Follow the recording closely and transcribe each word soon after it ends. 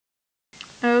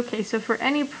Okay, so for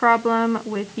any problem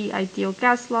with the ideal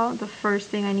gas law, the first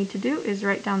thing I need to do is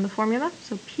write down the formula.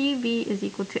 So PV is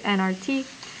equal to nRT.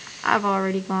 I've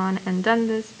already gone and done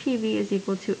this. PV is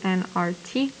equal to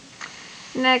nRT.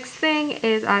 Next thing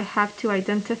is I have to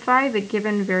identify the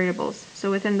given variables. So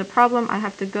within the problem, I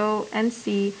have to go and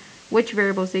see which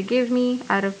variables they gave me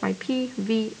out of my P,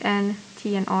 V, N,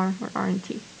 T, and R, or R and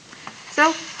T. So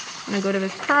I'm going to go to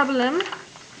this problem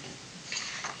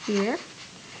here,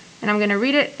 and I'm going to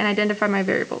read it and identify my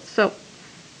variables. So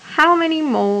how many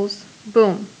moles?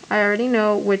 Boom. I already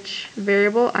know which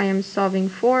variable I am solving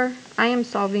for. I am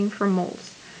solving for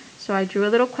moles. So I drew a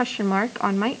little question mark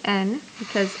on my N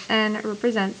because N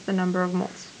represents the number of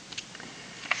moles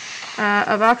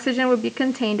of oxygen would be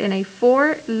contained in a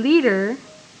 4 liters,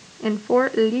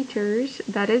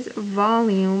 that is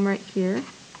volume right here.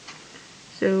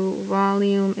 So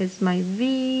volume is my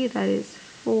V, that is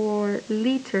 4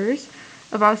 liters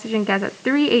of oxygen gas at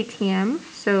 3 atm.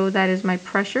 So that is my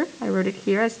pressure. I wrote it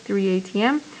here as 3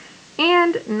 atm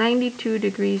and 92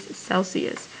 degrees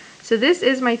Celsius. So this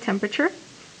is my temperature,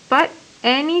 but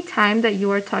any time that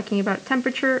you are talking about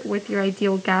temperature with your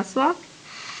ideal gas law,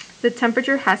 the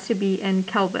temperature has to be in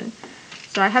Kelvin.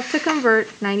 So I have to convert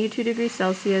 92 degrees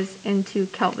Celsius into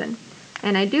Kelvin.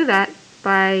 And I do that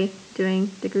by doing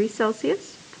degrees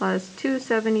Celsius plus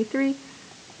 273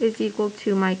 is equal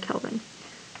to my Kelvin.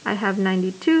 I have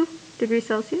 92 degrees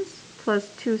Celsius plus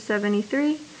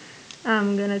 273.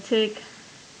 I'm going to take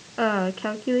a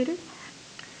calculator.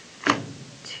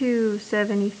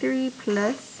 273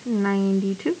 plus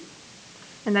 92,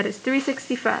 and that is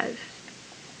 365.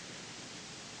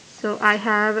 So I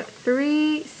have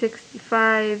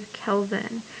 365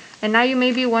 Kelvin. And now you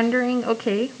may be wondering,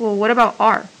 okay, well, what about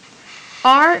R?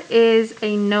 R is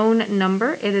a known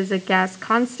number. It is a gas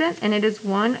constant, and it is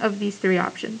one of these 3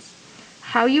 options.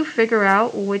 How you figure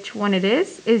out which one it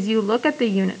is you look at the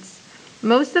units.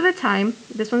 Most of the time,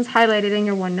 this one's highlighted in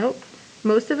your OneNote.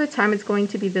 Most of the time, it's going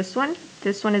to be this one.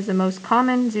 This one is the most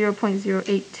common,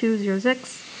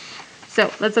 0.08206. So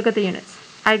let's look at the units.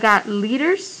 I got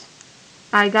liters.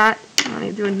 Let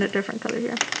me do a different color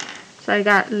here. So I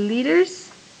got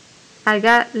liters. I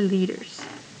got liters.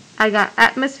 I got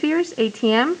atmospheres,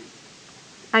 ATM.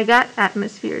 I got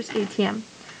atmospheres, ATM.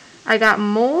 I got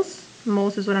moles.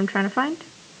 Moles is what I'm trying to find.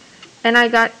 And I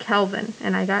got Kelvin,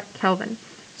 and I got Kelvin.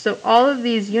 So all of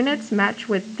these units match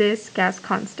with this gas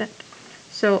constant.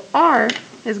 So R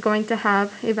is going to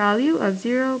have a value of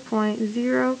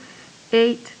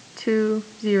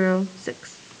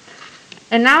 0.08206.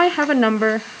 And now I have a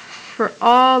number for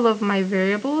all of my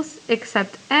variables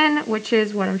except N, which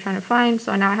is what I'm trying to find.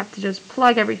 So now I have to just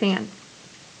plug everything in.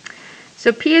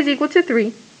 So P is equal to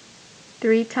 3.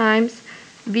 3 times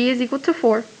V is equal to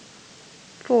 4.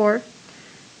 4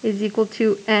 is equal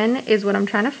to N is what I'm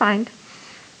trying to find.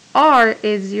 R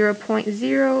is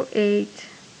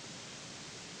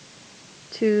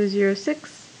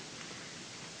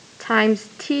 0.08206 times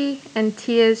T, and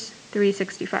T is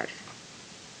 365.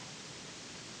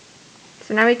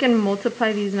 So now we can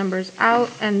multiply these numbers out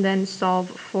and then solve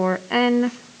for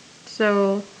N.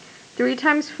 So 3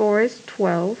 times 4 is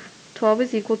 12. 12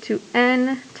 is equal to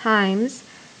N times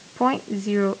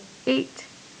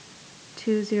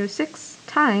 0.08206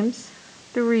 times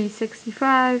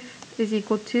 365 is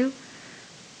equal to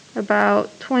about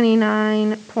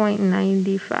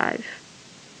 29.95.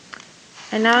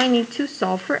 And now I need to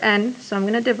solve for N. So I'm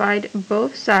going to divide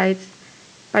both sides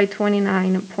by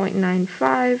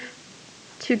 29.95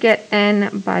 to get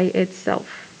N by itself.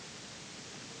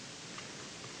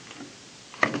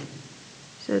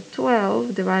 So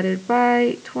 12 divided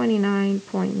by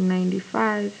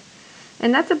 29.95,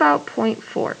 and that's about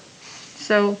 0.4.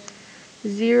 So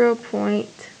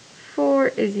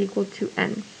 0.4 is equal to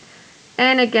N.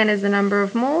 N again is the number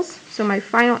of moles, so my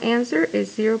final answer is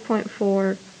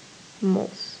 0.4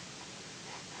 moles.